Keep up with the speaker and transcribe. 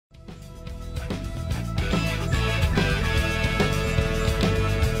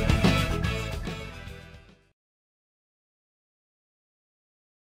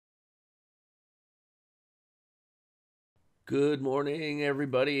Good morning,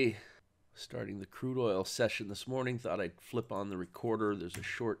 everybody. Starting the crude oil session this morning. Thought I'd flip on the recorder. There's a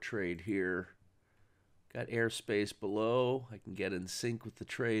short trade here. Got airspace below. I can get in sync with the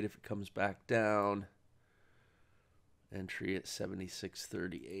trade if it comes back down. Entry at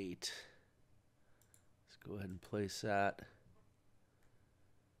 76.38. Let's go ahead and place that.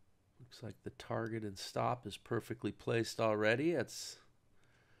 Looks like the target and stop is perfectly placed already. That's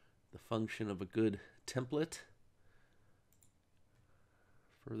the function of a good template.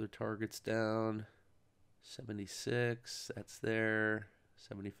 Further targets down, 76, that's there,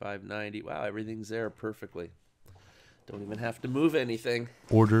 75.90. Wow, everything's there perfectly. Don't even have to move anything.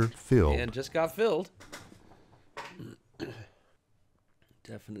 Order filled. And just got filled.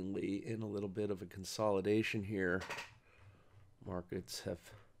 Definitely in a little bit of a consolidation here. Markets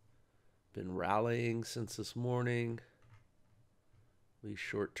have been rallying since this morning, at least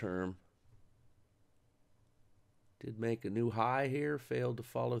short term. Did make a new high here, failed to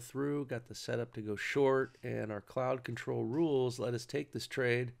follow through, got the setup to go short, and our cloud control rules let us take this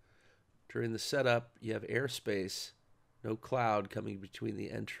trade. During the setup, you have airspace, no cloud coming between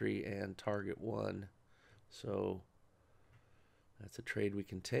the entry and target one. So that's a trade we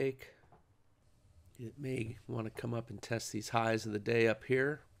can take. It may want to come up and test these highs of the day up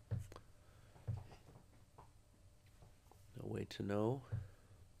here. No way to know.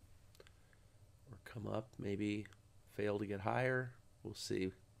 Or come up, maybe fail to get higher. We'll see.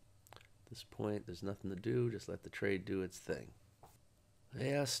 At this point, there's nothing to do. Just let the trade do its thing.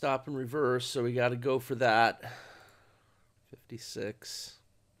 Yeah, stop and reverse, so we got to go for that. 56.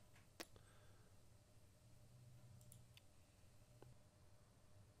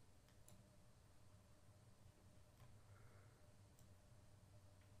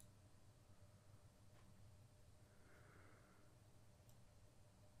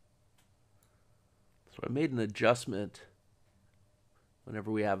 So I made an adjustment. Whenever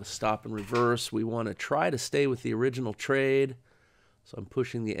we have a stop and reverse, we want to try to stay with the original trade. So I'm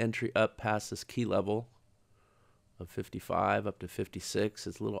pushing the entry up past this key level of 55 up to 56.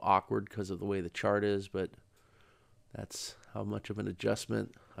 It's a little awkward because of the way the chart is, but that's how much of an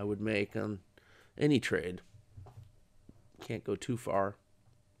adjustment I would make on any trade. Can't go too far.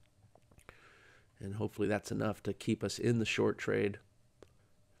 And hopefully that's enough to keep us in the short trade.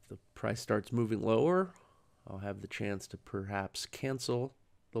 If the price starts moving lower, I'll have the chance to perhaps cancel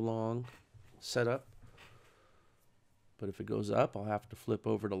the long setup. But if it goes up, I'll have to flip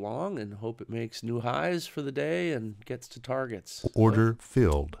over to long and hope it makes new highs for the day and gets to targets. Order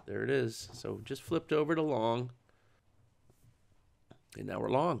filled. There it is. So just flipped over to long. And now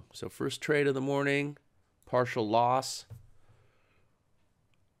we're long. So first trade of the morning, partial loss.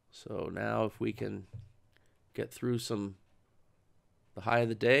 So now if we can get through the high of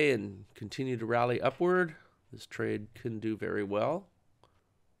the day and continue to rally upward, this trade can do very well.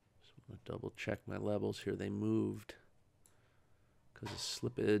 So I'm going to double check my levels here. They moved because of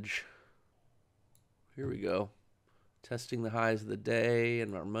slippage. Here we go. Testing the highs of the day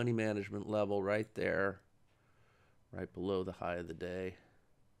and our money management level right there, right below the high of the day.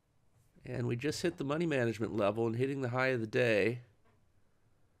 And we just hit the money management level and hitting the high of the day.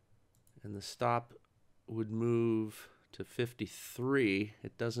 And the stop would move to 53.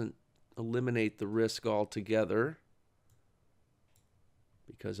 It doesn't eliminate the risk altogether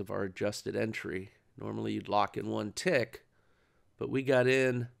because of our adjusted entry. Normally you'd lock in one tick, but we got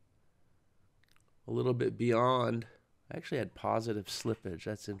in a little bit beyond. I actually had positive slippage.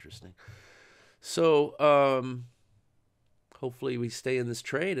 That's interesting. So hopefully we stay in this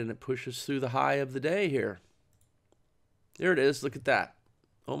trade and it pushes through the high of the day here. There it is. Look at that.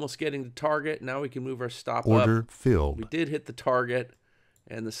 Almost getting to target. Now we can move our stop up. Order filled. We did hit the target,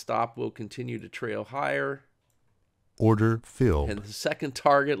 and the stop will continue to trail higher. Order filled. And the second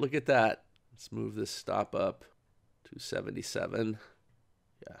target, look at that. Let's move this stop up to 77.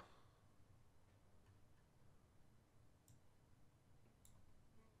 Yeah.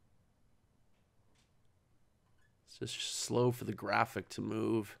 It's just slow for the graphic to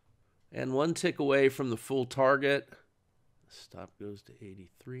move. And one tick away from the full target. Stop goes to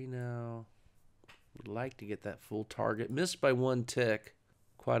 83 now. Would like to get that full target. Missed by one tick.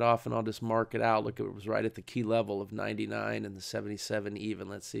 Quite often I'll just mark it out. Look, it was right at the key level of 99 and the 77 even.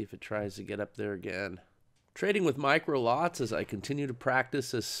 Let's see if it tries to get up there again. Trading with micro lots as I continue to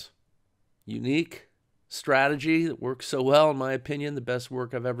practice this unique strategy that works so well, in my opinion. The best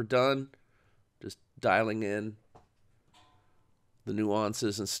work I've ever done. Just dialing in the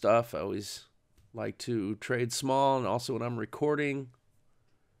nuances and stuff. I always like to trade small, and also when I'm recording,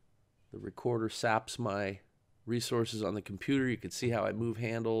 the recorder saps my resources on the computer. You can see how I move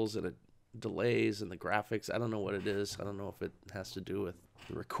handles, and it delays in the graphics. I don't know what it is. I don't know if it has to do with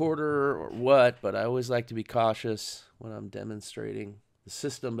the recorder or what, but I always like to be cautious when I'm demonstrating the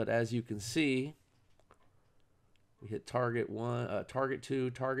system. But as you can see, we hit target 1, target 2,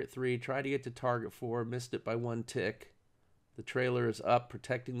 target 3, tried to get to target 4, missed it by 1 tick. The trailer is up,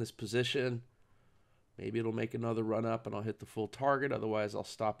 protecting this position. Maybe it'll make another run up and I'll hit the full target. Otherwise, I'll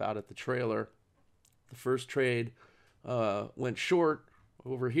stop out at the trailer. The first trade went short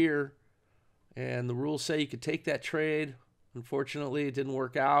over here, and the rules say you could take that trade. Unfortunately, it didn't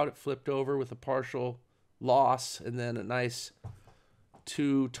work out. It flipped over with a partial loss and then a nice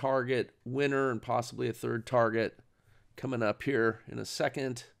 2-target winner and possibly a 3rd target coming up here in a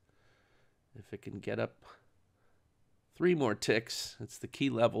second. If it can get up 3 more ticks. It's the key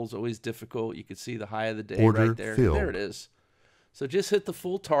levels, always difficult. You can see the high of the day Order right there. filled. There it is. So just hit the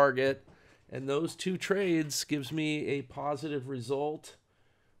full target, and those 2 trades gives me a positive result.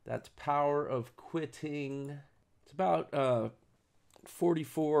 That's power of quitting. It's about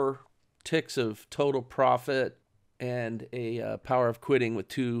 44 ticks of total profit and a power of quitting with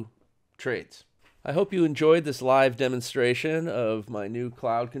 2 trades. I hope you enjoyed this live demonstration of my new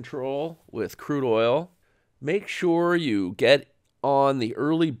cloud control with crude oil. Make sure you get on the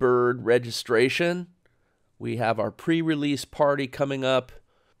early bird registration. We have our pre-release party coming up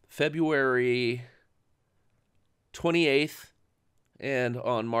February 28th and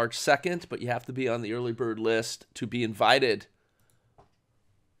on March 2nd, but you have to be on the early bird list to be invited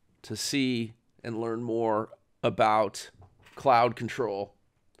to see and learn more about cloud control.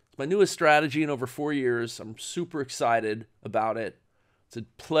 It's my newest strategy in over 4 years. I'm super excited about it. It's a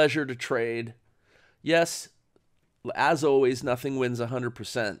pleasure to trade. Yes, as always, nothing wins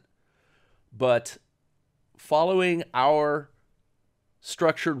 100%, but following our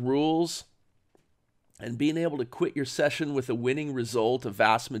structured rules and being able to quit your session with a winning result a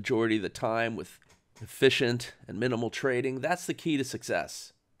vast majority of the time with efficient and minimal trading, that's the key to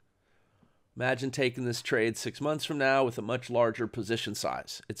success. Imagine taking this trade 6 months from now with a much larger position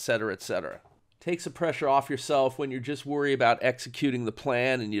size, etc., etc. Takes the pressure off yourself when you're just worried about executing the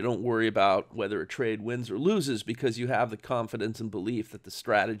plan and you don't worry about whether a trade wins or loses because you have the confidence and belief that the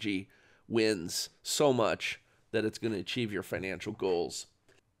strategy wins so much that it's going to achieve your financial goals.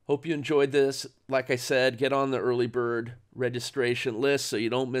 Hope you enjoyed this. Like I said, get on the early bird registration list so you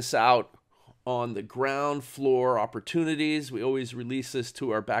don't miss out on the ground floor opportunities. We always release this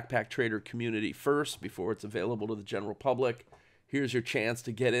to our Backpack Trader community first before it's available to the general public. Here's your chance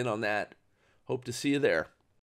to get in on that. Hope to see you there.